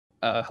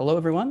Hello,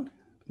 everyone.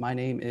 My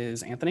name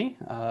is Anthony.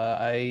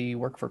 I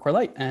work for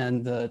Corelight,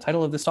 and the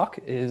title of this talk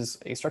is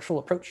A Structural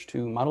Approach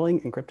to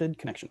Modeling Encrypted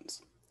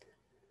Connections.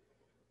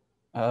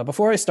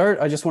 Before I start,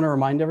 I just want to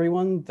remind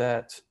everyone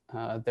that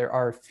there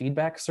are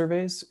feedback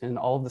surveys in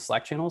all of the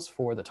Slack channels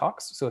for the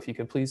talks, so if you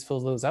could please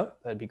fill those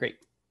out, that'd be great.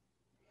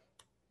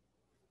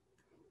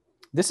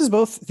 This is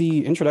both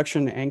the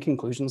introduction and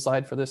conclusion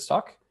slide for this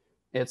talk.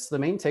 It's the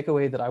main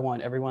takeaway that I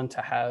want everyone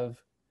to have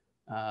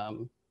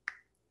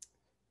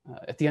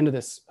at the end of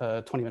this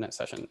 20-minute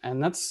session.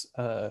 And that's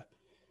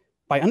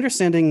by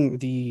understanding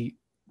the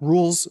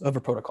rules of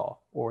a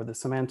protocol or the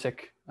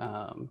semantic,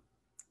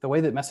 the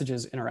way that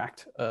messages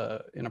interact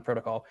in a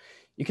protocol,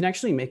 you can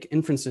actually make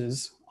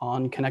inferences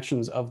on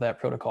connections of that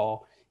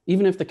protocol,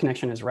 even if the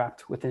connection is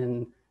wrapped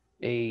within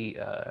a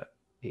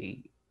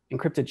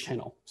encrypted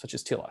channel, such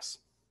as TLS.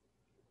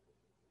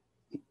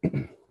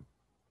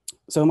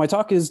 So my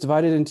talk is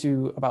divided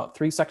into about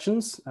 3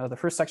 sections. The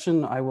first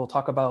section, I will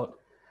talk about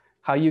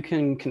how you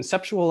can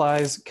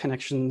conceptualize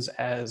connections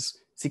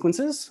as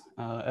sequences,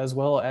 as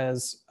well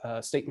as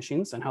state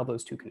machines and how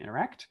those two can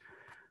interact.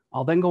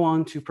 I'll then go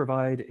on to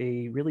provide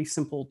a really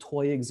simple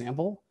toy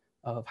example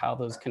of how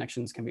those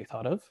connections can be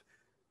thought of.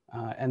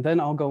 And then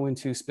I'll go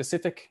into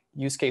specific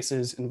use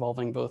cases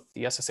involving both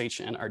the SSH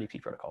and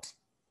RDP protocols.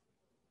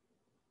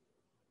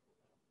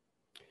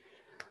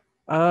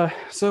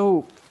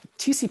 So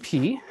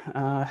TCP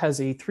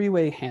has a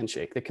 3-way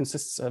handshake that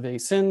consists of a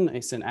SYN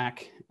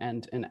ACK,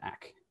 and an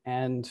ACK.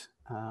 And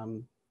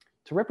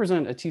to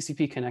represent a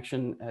TCP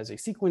connection as a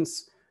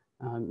sequence,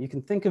 you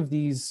can think of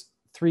these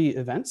 3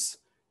 events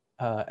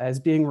as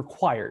being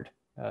required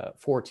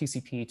for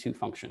TCP to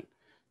function.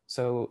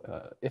 So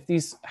if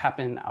these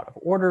happen out of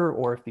order,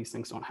 or if these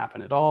things don't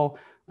happen at all,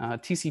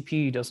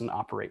 TCP doesn't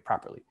operate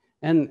properly.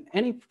 And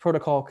any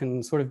protocol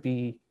can sort of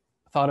be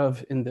thought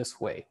of in this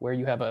way, where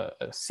you have a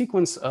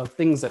sequence of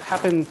things that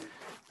happen.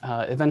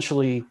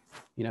 Eventually,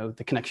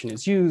 the connection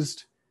is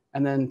used,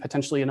 and then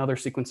potentially another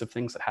sequence of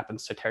things that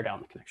happens to tear down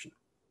the connection.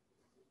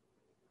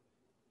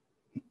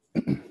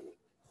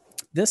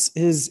 This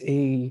is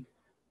a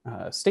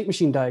state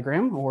machine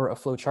diagram, or a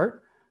flow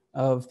chart,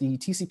 of the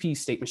TCP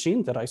state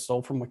machine that I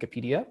stole from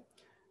Wikipedia.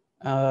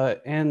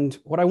 And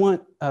what I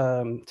want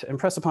to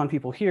impress upon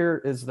people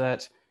here is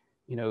that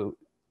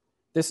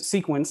this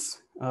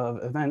sequence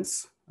of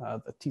events,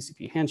 the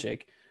TCP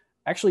handshake,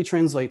 actually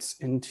translates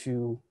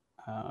into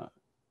a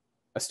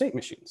state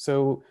machine.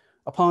 So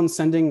upon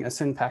sending a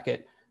SYN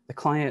packet, the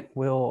client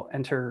will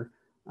enter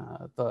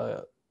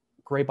the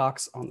gray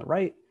box on the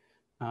right.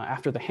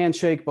 After the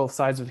handshake, both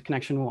sides of the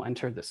connection will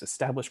enter this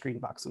established green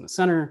box in the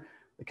center.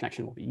 The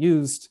connection will be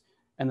used.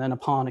 And then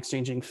upon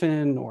exchanging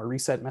FIN or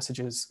reset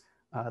messages,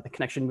 the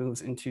connection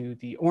moves into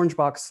the orange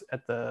box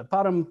at the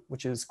bottom,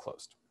 which is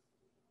closed.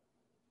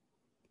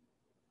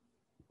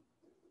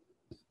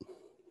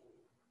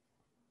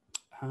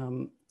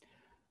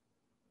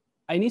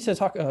 I need to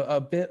talk a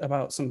bit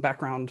about some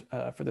background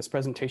for this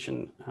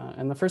presentation.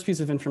 And the first piece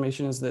of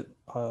information is that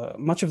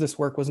much of this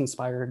work was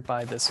inspired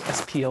by this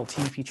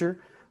SPLT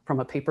feature from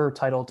a paper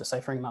titled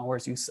Deciphering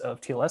Malware's Use of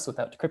TLS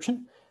Without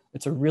Decryption.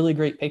 It's a really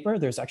great paper.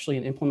 There's actually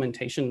an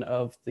implementation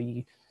of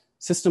the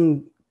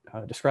system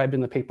described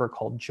in the paper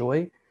called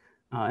JOY.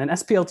 And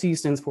SPLT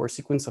stands for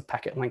Sequence of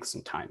Packet Lengths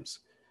and Times.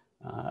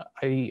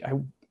 I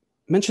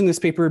mentioned this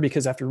paper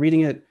because after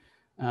reading it,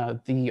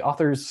 the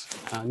authors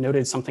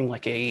noted something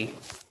like a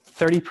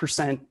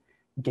 30%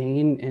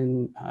 gain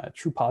in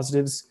true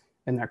positives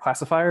in their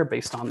classifier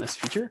based on this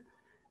feature.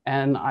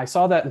 And I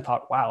saw that and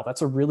thought, wow,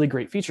 that's a really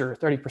great feature,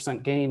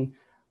 30% gain.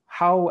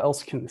 How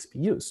else can this be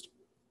used?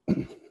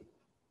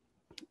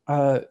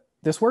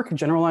 This work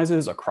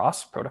generalizes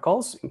across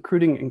protocols,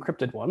 including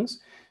encrypted ones,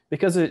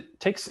 because it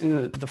takes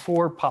in the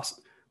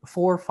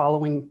four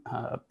following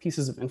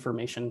pieces of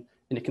information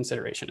into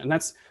consideration. And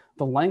that's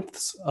the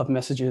lengths of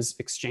messages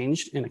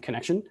exchanged in a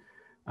connection,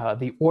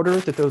 the order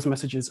that those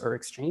messages are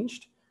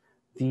exchanged,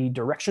 the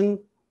direction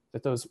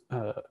that those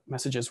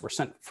messages were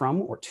sent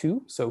from or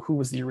to, so who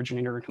was the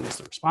originator and who was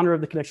the responder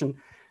of the connection,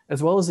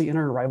 as well as the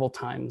inter-arrival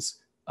times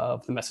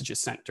of the messages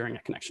sent during a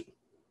connection.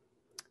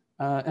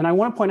 And I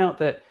want to point out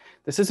that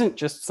this isn't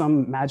just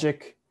some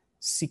magic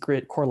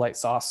secret Corelight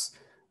sauce.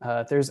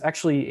 There's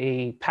actually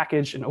a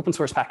package, an open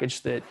source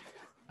package that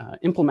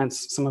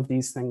implements some of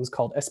these things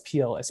called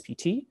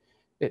SPL-SPT.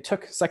 It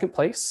took 2nd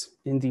place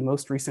in the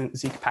most recent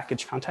Zeek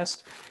package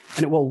contest,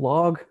 and it will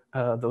log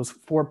those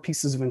 4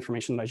 pieces of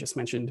information that I just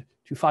mentioned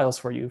to files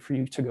for you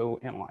to go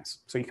analyze.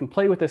 So you can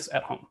play with this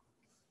at home.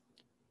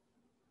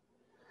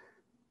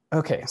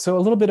 Okay, so a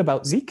little bit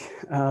about Zeek.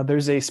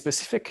 There's a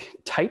specific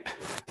type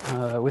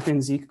within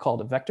Zeek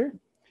called a vector.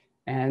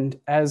 And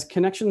as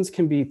connections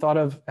can be thought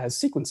of as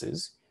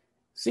sequences,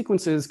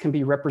 sequences can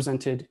be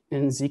represented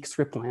in Zeek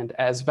scriptland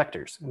as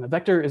vectors. And a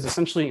vector is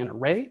essentially an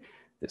array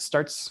that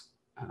starts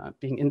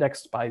being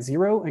indexed by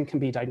 0 and can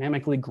be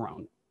dynamically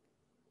grown.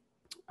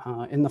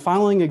 In the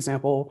following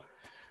example,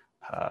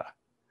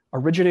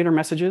 originator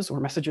messages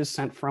or messages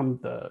sent from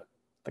the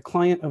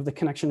client of the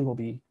connection will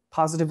be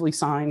positively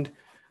signed.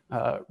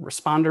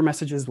 Responder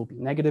messages will be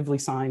negatively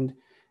signed,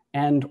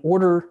 and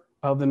order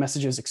of the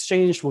messages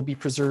exchanged will be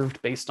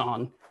preserved based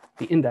on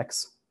the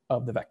index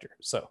of the vector.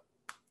 So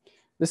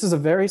this is a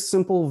very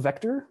simple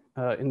vector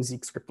in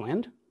Zeek script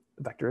land,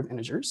 a vector of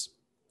integers.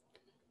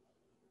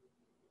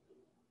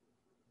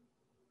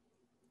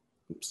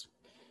 Oops.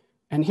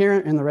 And here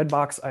in the red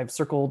box, I've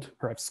circled,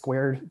 or I've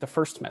squared the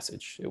first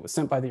message. It was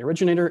sent by the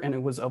originator, and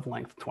it was of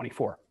length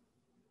 24.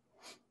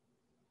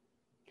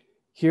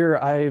 Here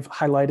I've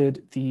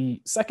highlighted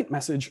the second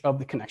message of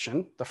the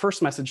connection, the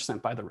first message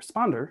sent by the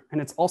responder, and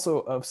it's also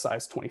of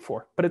size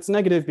 24, but it's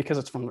negative because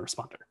it's from the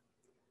responder.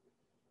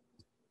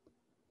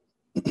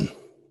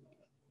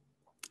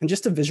 And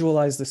just to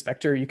visualize this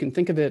vector, you can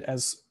think of it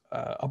as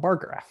a bar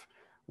graph,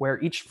 where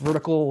each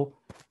vertical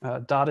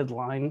dotted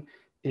line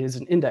is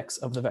an index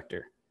of the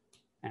vector.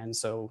 And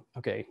so,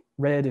 okay,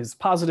 red is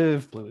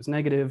positive, blue is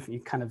negative. You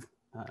kind of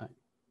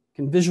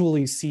can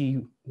visually see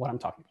what I'm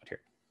talking about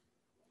here.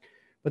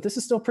 But this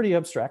is still pretty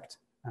abstract,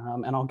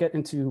 and I'll get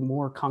into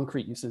more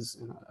concrete uses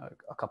in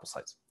a couple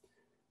slides.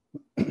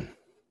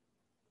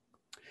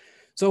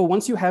 So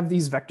once you have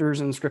these vectors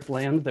in script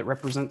land that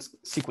represent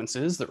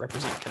sequences, that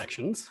represent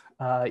connections,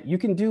 you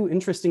can do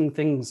interesting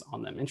things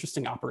on them,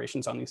 interesting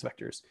operations on these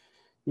vectors.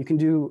 You can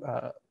do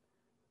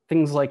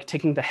things like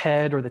taking the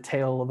head or the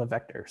tail of a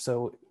vector.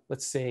 So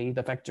let's say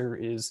the vector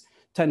is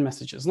 10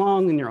 messages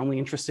long and you're only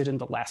interested in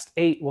the last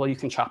 8. Well, you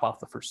can chop off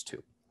the first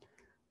 2.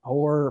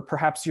 Or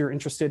perhaps you're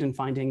interested in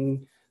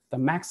finding the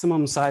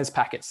maximum size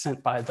packet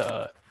sent by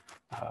the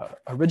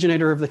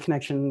originator of the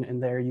connection,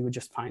 and there you would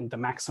just find the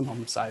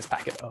maximum size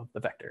packet of the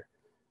vector.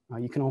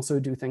 You can also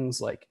do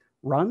things like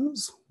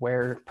runs,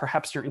 where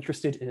perhaps you're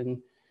interested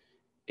in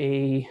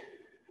a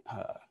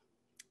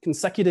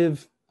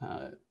consecutive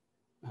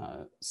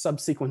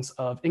subsequence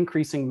of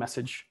increasing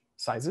message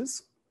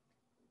sizes.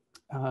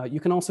 You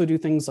can also do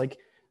things like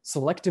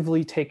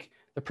selectively take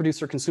the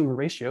producer-consumer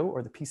ratio,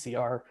 or the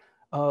PCR,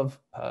 of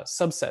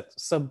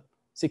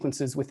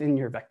subsequences within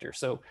your vector.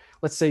 So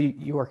let's say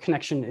your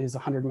connection is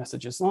 100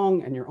 messages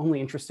long and you're only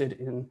interested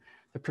in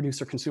the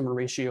producer-consumer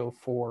ratio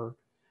for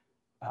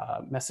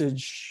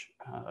message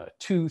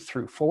 2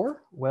 through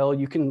 4. Well,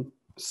 you can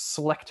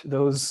select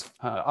those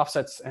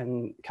offsets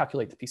and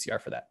calculate the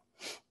PCR for that.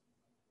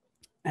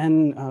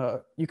 And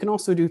you can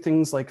also do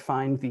things like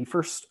find the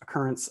first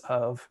occurrence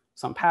of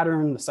some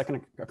pattern, the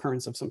second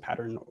occurrence of some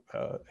pattern,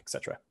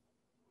 etc.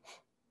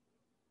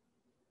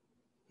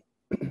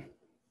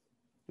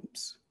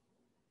 Oops.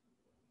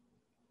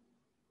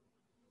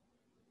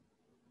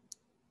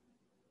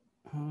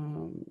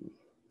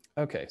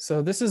 Okay,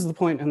 so this is the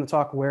point in the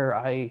talk where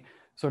I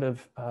sort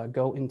of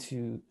go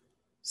into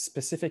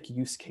specific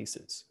use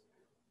cases.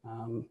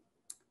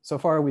 So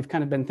far, we've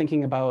kind of been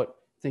thinking about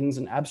things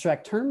in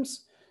abstract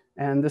terms,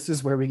 and this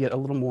is where we get a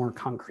little more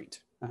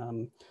concrete.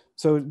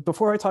 So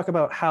before I talk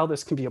about how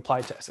this can be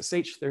applied to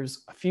SSH,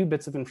 there's a few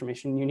bits of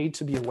information you need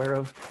to be aware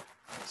of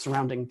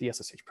surrounding the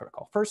SSH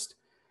protocol. First,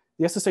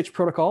 the SSH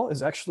protocol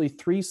is actually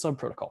 3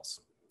 subprotocols.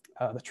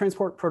 The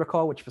transport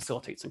protocol, which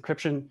facilitates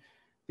encryption,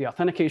 the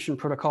authentication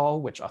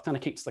protocol, which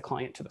authenticates the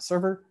client to the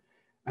server,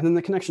 and then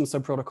the connection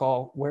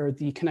subprotocol, where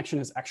the connection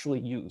is actually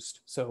used.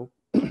 So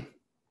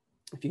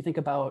if you think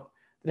about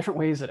the different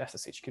ways that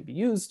SSH can be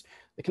used,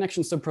 the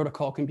connection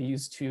subprotocol can be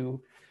used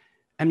to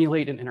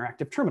emulate an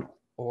interactive terminal,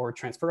 or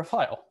transfer a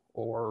file,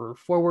 or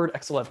forward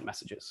X11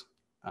 messages.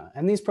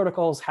 And these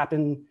protocols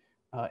happen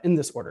in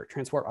this order: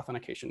 transport,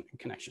 authentication, and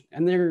connection.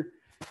 And they're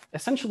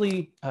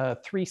essentially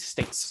 3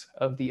 states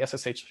of the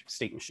SSH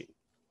state machine.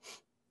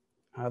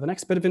 The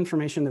next bit of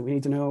information that we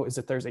need to know is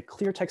that there's a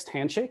clear text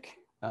handshake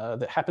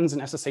that happens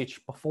in SSH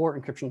before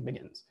encryption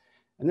begins.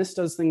 And this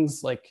does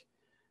things like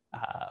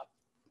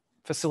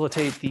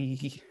facilitate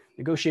the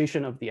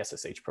negotiation of the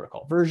SSH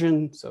protocol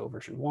version, so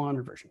version 1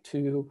 or version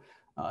 2.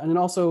 And it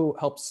also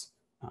helps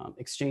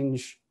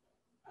exchange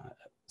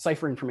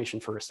cipher information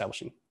for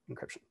establishing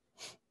encryption.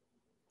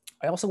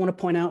 I also want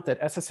to point out that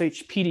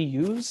SSH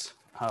PDUs,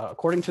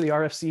 according to the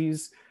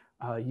RFCs,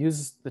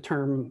 use the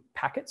term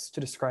packets to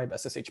describe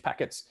SSH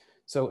packets.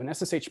 So an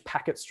SSH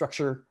packet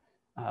structure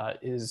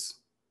is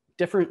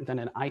different than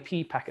an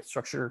IP packet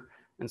structure.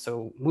 And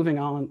so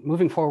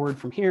moving forward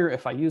from here,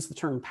 if I use the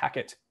term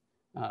packet,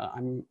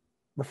 I'm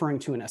referring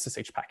to an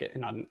SSH packet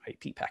and not an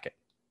IP packet.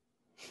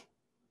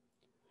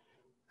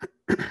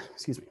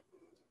 Excuse me.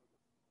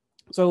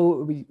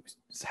 So we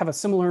have a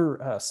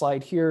similar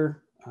slide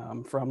here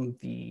from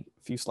the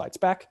few slides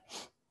back,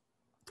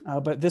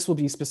 but this will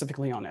be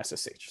specifically on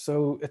SSH.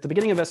 So at the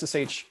beginning of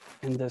SSH,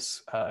 in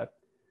this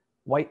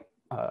white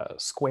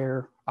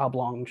square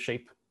oblong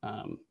shape,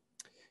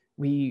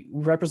 we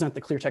represent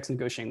the clear text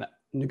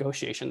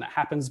negotiation that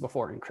happens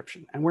before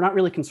encryption. And we're not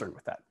really concerned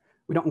with that.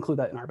 We don't include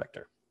that in our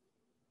vector.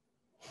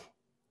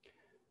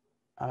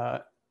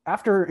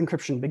 After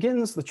encryption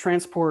begins, the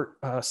transport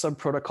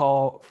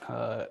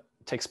subprotocol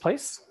takes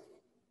place.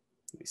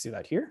 You see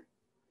that here.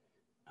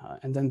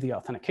 And then the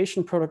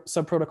authentication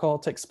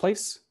subprotocol takes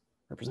place,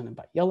 represented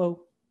by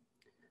yellow.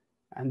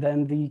 And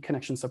then the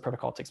connection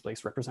subprotocol takes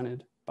place,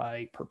 represented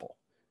by purple.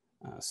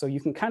 So you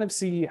can kind of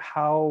see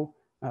how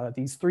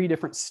these three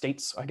different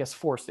states, I guess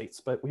 4 states,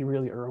 but we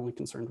really are only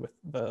concerned with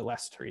the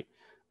last 3,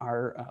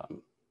 are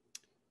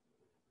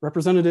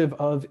representative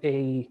of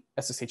a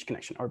SSH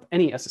connection or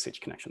any SSH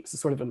connection. This is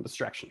sort of an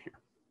abstraction here.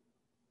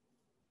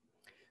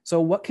 So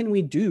what can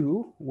we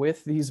do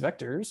with these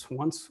vectors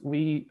once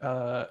we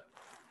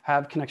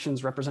have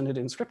connections represented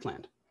in script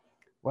land?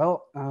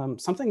 Well,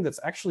 something that's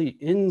actually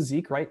in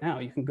Zeek right now,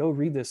 you can go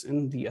read this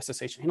in the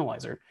SSH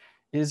analyzer,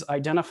 is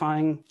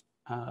identifying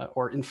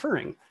or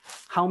inferring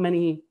how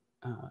many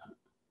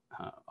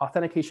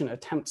authentication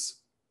attempts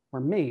were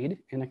made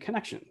in a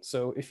connection.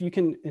 So if you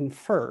can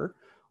infer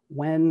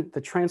when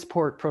the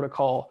transport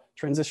protocol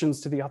transitions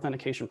to the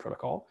authentication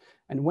protocol,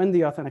 and when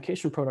the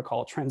authentication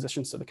protocol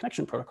transitions to the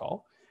connection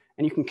protocol,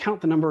 and you can count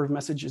the number of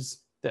messages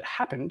that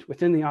happened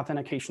within the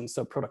authentication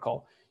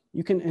subprotocol,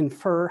 you can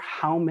infer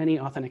how many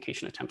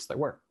authentication attempts there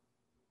were,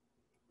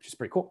 which is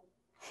pretty cool.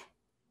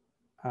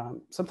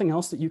 Something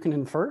else that you can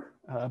infer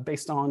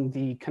based on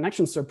the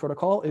connection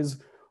subprotocol is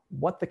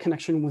what the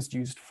connection was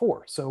used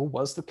for. So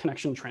was the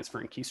connection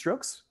transferring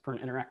keystrokes for an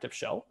interactive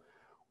shell?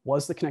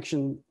 Was the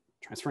connection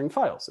transferring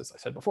files, as I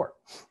said before?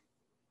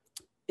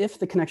 If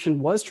the connection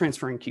was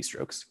transferring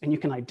keystrokes and you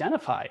can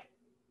identify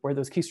where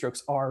those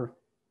keystrokes are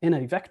in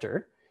a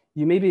vector,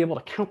 you may be able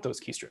to count those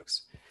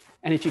keystrokes.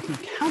 And if you can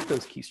count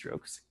those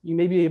keystrokes, you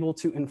may be able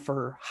to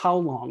infer how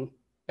long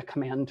a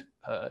command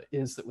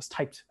is that was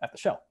typed at the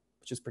shell,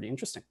 which is pretty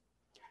interesting.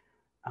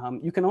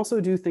 You can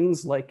also do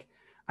things like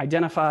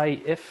identify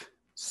if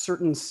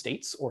certain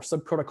states or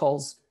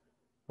subprotocols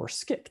were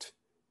skipped.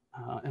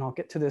 And I'll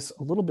get to this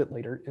a little bit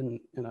later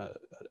in a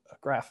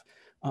graph.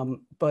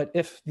 But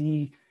if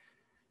the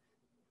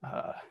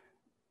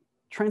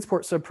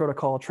transport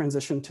subprotocol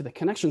transitioned to the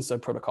connection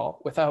subprotocol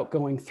without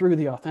going through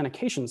the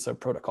authentication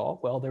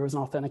subprotocol, well, there was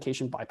an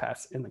authentication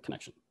bypass in the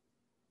connection.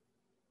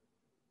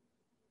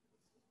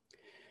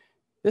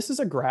 This is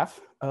a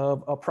graph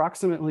of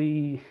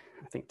approximately,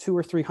 I think, 200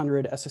 or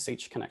 300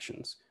 SSH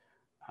connections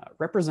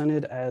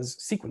represented as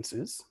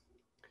sequences.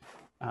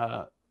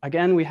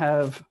 Again, we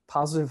have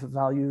positive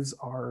values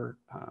are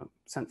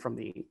sent from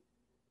the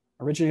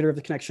originator of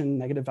the connection,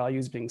 negative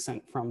values being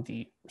sent from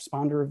the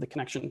responder of the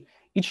connection.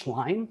 Each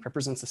line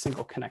represents a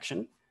single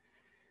connection.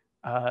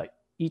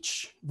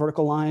 Each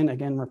vertical line,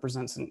 again,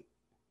 represents an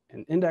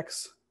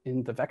index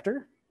in the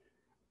vector.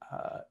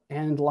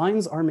 And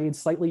lines are made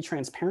slightly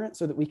transparent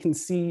so that we can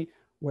see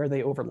where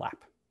they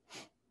overlap.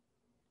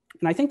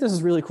 And I think this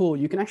is really cool.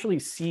 You can actually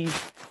see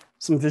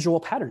some visual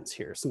patterns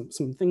here.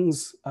 Some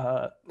things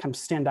kind of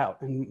stand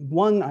out. And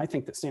one I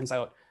think that stands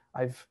out,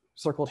 I've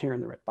circled here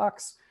in the red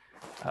box,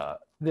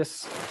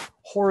 this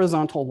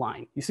horizontal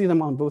line. You see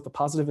them on both the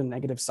positive and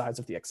negative sides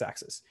of the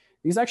x-axis.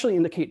 These actually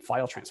indicate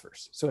file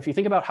transfers. So if you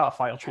think about how a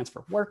file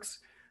transfer works,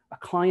 a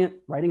client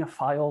writing a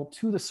file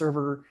to the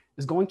server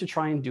is going to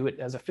try and do it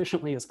as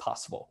efficiently as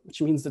possible,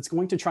 which means it's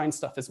going to try and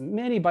stuff as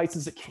many bytes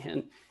as it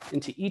can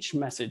into each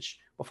message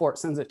before it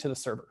sends it to the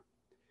server.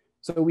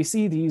 So we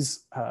see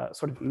these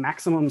sort of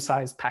maximum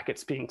size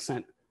packets being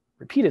sent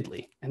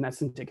repeatedly, and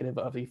that's indicative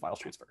of a file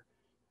transfer.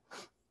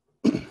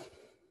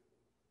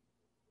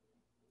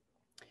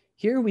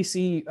 Here we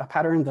see a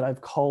pattern that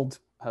I've called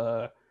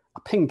a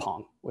ping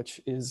pong,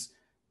 which is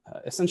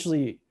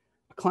essentially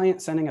a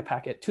client sending a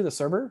packet to the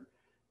server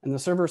and the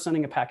server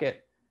sending a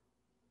packet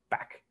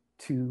back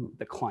to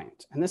the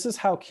client. And this is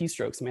how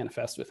keystrokes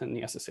manifest within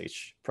the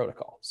SSH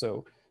protocol.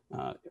 So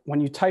when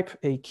you type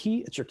a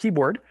key at your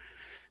keyboard,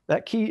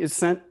 that key is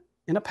sent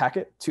in a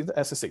packet to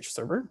the SSH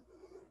server.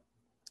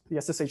 The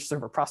SSH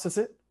server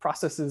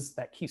processes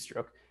that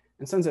keystroke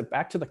and sends it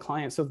back to the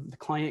client so that the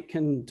client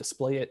can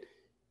display it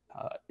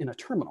in a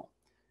terminal.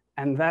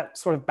 And that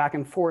sort of back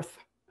and forth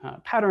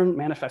pattern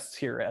manifests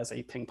here as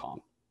a ping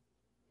pong.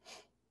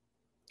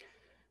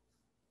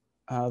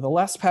 The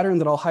last pattern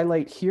that I'll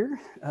highlight here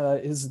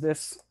is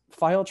this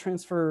file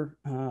transfer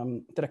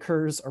that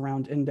occurs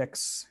around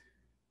index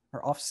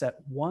or offset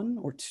 1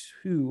 or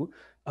 2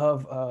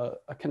 of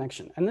a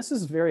connection. And this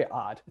is very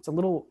odd. It's a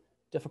little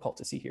difficult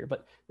to see here,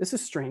 but this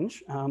is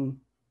strange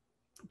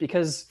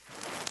because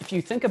if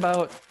you think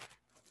about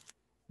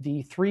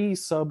the 3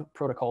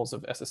 sub-protocols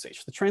of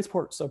SSH, the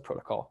transport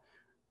sub-protocol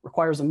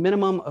requires a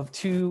minimum of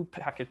 2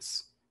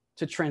 packets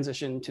to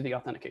transition to the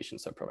authentication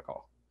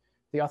sub-protocol.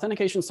 The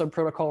authentication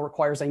sub-protocol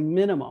requires a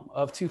minimum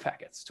of 2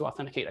 packets to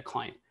authenticate a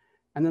client.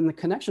 And then the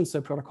connection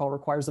sub-protocol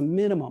requires a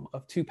minimum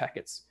of 2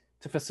 packets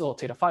to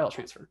facilitate a file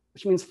transfer,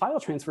 which means file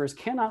transfers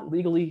cannot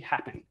legally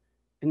happen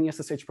in the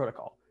SSH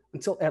protocol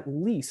until at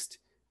least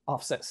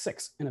offset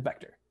 6 in a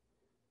vector.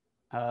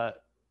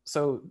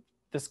 So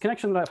this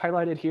connection that I've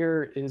highlighted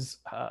here is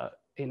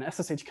an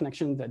SSH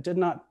connection that did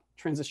not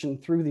transition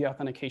through the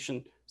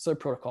authentication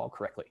subprotocol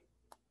correctly.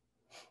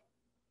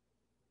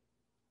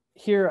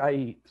 Here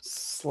I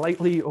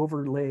slightly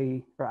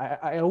overlay, or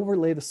I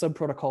overlay the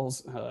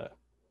subprotocols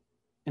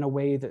in a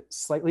way that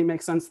slightly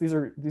makes sense. These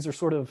are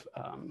sort of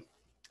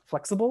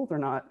flexible. They're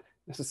not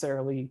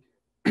necessarily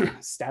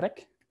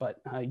static,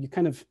 but you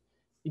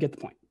get the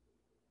point.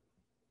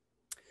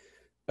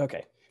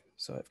 Okay,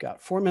 So I've got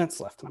 4 minutes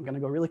left, and I'm going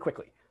to go really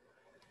quickly.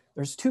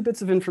 There's 2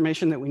 bits of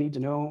information that we need to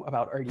know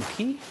about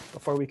RDP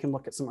before we can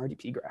look at some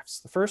RDP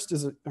graphs. The first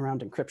is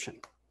around encryption.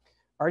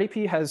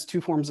 RDP has 2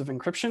 forms of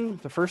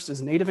encryption. The first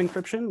is native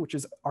encryption, which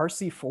is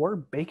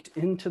RC4 baked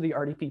into the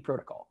RDP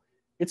protocol.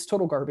 It's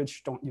total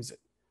garbage, don't use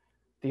it.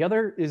 The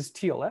other is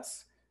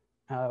TLS,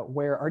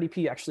 where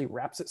RDP actually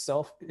wraps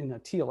itself in a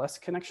TLS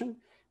connection.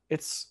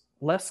 It's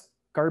less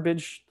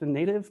garbage than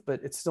native, but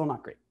it's still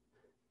not great.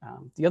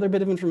 The other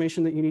bit of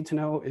information that you need to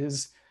know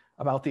is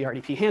about the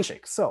RDP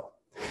handshake. So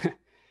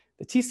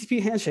the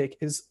TCP handshake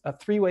is a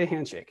 3-way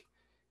handshake.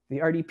 The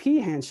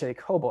RDP handshake,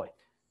 oh boy,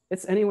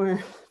 it's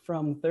anywhere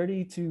from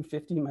 30 to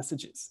 50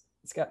 messages.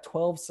 It's got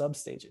 12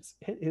 substages.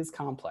 It is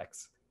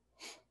complex.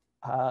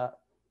 I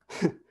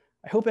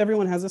hope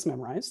everyone has this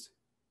memorized,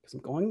 because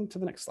I'm going to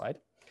the next slide.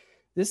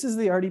 This is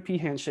the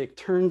RDP handshake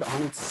turned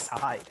on its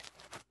side.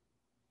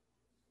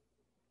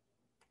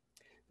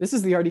 This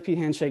is the RDP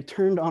handshake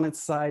turned on its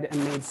side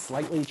and made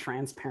slightly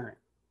transparent.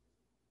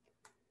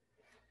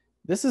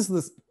 This is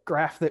this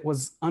graph that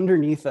was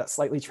underneath that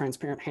slightly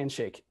transparent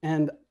handshake.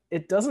 And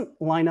it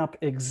doesn't line up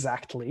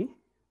exactly,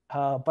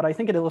 but I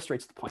think it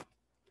illustrates the point.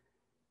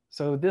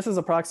 So this is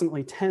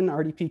approximately 10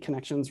 RDP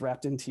connections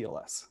wrapped in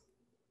TLS.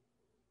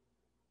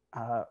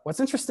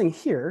 What's interesting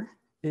here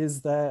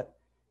is that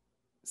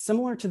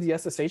similar to the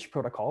SSH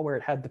protocol, where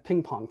it had the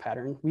ping pong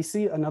pattern, we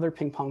see another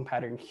ping pong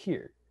pattern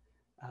here.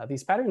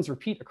 These patterns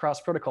repeat across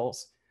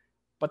protocols,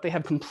 but they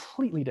have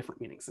completely different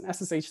meanings. In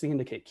SSH, they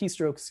indicate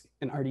keystrokes.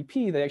 In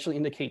RDP, they actually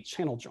indicate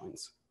channel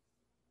joins.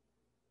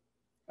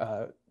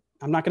 I'm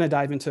not going to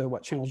dive into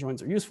what channel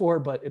joins are used for,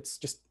 but it's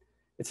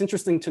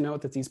interesting to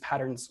note that these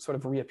patterns sort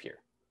of reappear.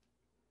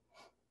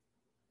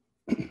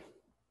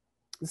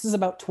 This is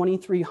about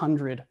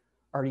 2,300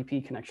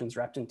 RDP connections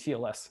wrapped in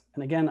TLS.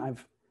 And again,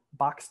 I've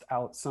boxed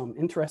out some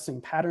interesting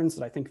patterns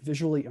that I think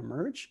visually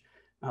emerge.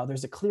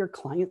 There's a clear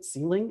client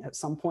ceiling at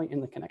some point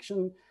in the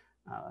connection.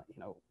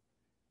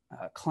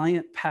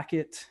 Client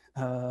packet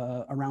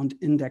around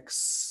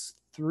index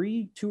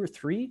 2 or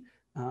 3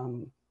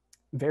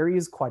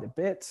 varies quite a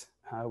bit.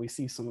 We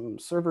see some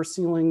server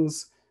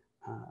ceilings.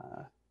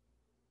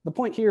 The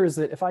point here is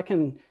that if I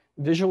can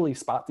visually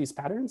spot these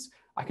patterns,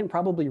 I can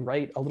probably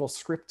write a little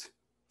script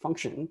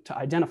function to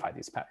identify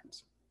these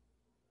patterns.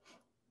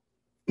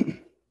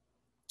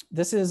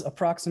 This is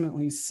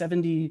approximately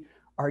 70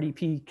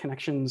 RDP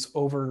connections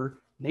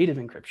over native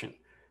encryption.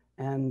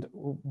 And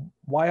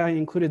why I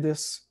included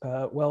this,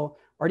 well,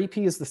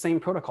 RDP is the same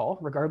protocol,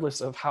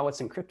 regardless of how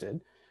it's encrypted.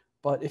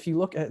 But if you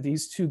look at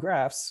these 2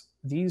 graphs,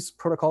 these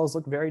protocols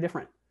look very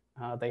different.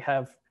 They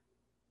have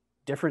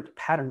different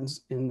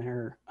patterns in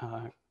their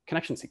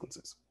connection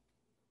sequences.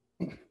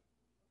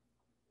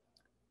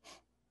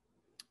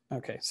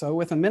 Okay, so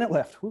with a minute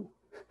left,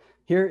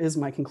 here is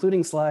my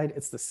concluding slide.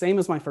 It's the same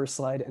as my first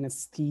slide, and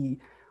it's the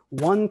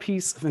one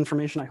piece of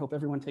information I hope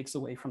everyone takes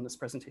away from this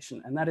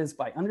presentation, and that is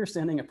by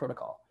understanding a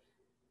protocol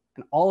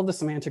and all of the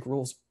semantic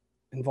rules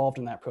involved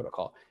in that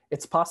protocol,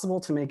 it's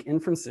possible to make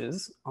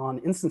inferences on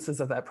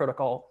instances of that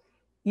protocol,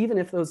 even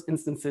if those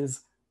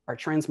instances are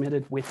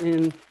transmitted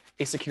within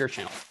a secure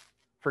channel,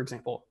 for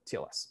example,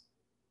 TLS.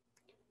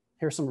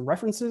 Here are some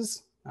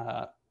references.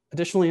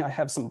 Additionally, I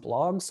have some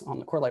blogs on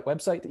the Corelight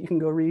website that you can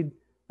go read.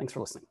 Thanks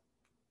for listening.